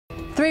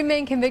Three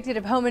men convicted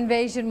of home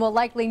invasion will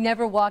likely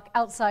never walk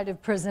outside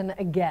of prison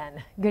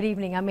again. Good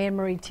evening. I'm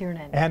Anne-Marie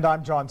Tiernan. And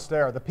I'm John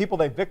Stair. The people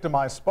they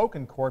victimized spoke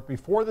in court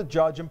before the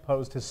judge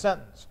imposed his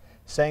sentence,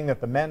 saying that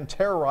the men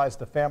terrorized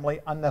the family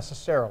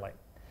unnecessarily.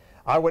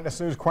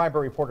 Eyewitness News crime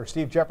bureau reporter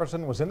Steve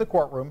Jefferson was in the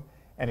courtroom,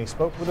 and he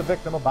spoke with the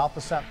victim about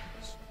the sentence.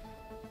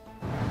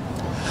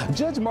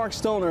 Judge Mark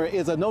Stoner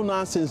is a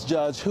no-nonsense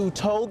judge who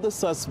told the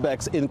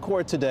suspects in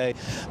court today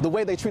the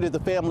way they treated the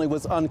family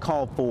was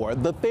uncalled for.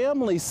 The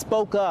family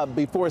spoke up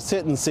before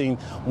sentencing,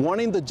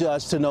 wanting the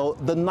judge to know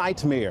the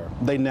nightmare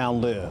they now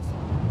live.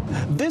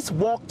 This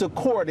walk to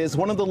court is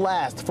one of the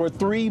last for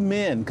three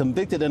men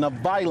convicted in a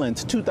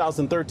violent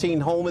 2013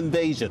 home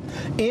invasion.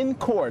 In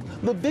court,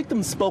 the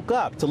victim spoke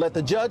up to let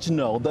the judge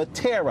know the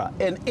terror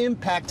and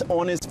impact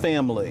on his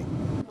family.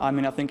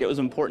 I think it was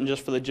important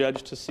just for the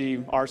judge to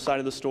see our side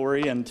of the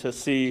story and to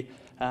see,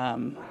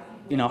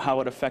 how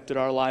it affected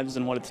our lives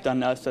and what it's done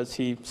to us as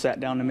he sat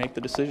down to make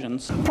the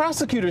decisions.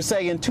 Prosecutors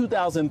say in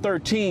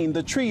 2013,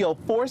 the trio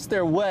forced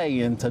their way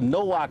into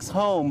Nowak's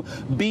home,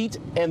 beat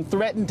and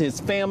threatened his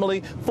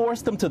family,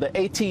 forced them to the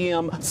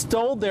ATM,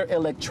 stole their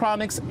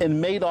electronics, and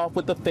made off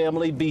with the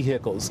family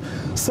vehicles,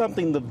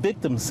 something the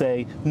victims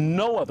say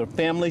no other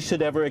family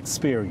should ever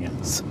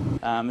experience.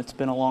 It's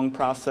been a long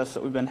process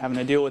that we've been having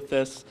to deal with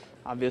this.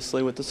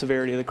 Obviously, with the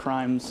severity of the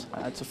crimes,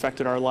 it's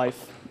affected our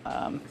life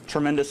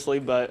tremendously,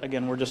 but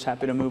again, we're just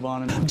happy to move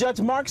on. Judge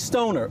Mark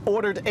Stoner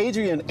ordered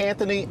Adrian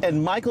Anthony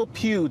and Michael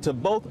Pugh to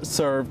both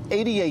serve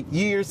 88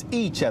 years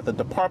each at the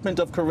Department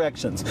of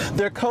Corrections.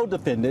 Their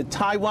co-defendant,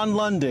 Taiwan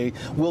Lundy,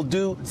 will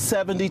do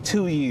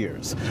 72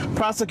 years.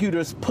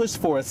 Prosecutors pushed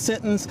for a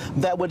sentence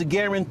that would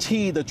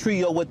guarantee the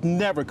trio would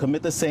never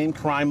commit the same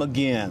crime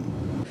again.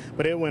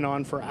 But it went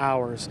on for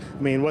hours.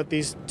 What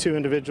these two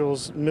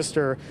individuals,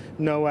 Mr.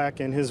 Nowak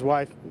and his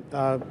wife,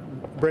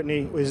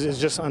 Brittany, is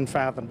just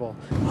unfathomable.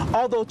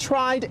 Although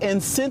tried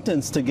and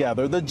sentenced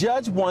together, the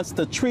judge wants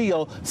the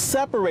trio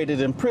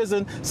separated in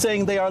prison,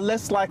 saying they are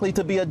less likely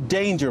to be a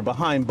danger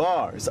behind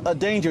bars, a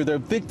danger their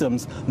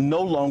victims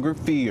no longer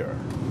fear.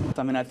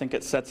 I think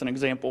it sets an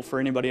example for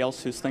anybody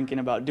else who's thinking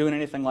about doing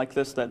anything like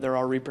this, that there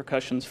are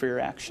repercussions for your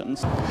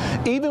actions.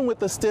 Even with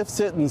the stiff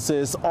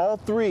sentences, all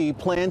three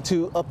plan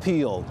to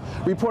appeal.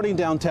 Reporting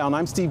downtown,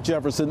 I'm Steve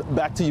Jefferson.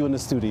 Back to you in the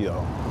studio.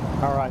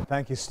 All right,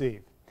 thank you,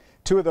 Steve.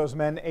 Two of those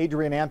men,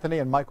 Adrian Anthony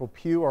and Michael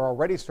Pugh, are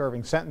already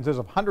serving sentences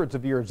of hundreds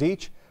of years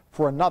each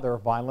for another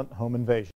violent home invasion.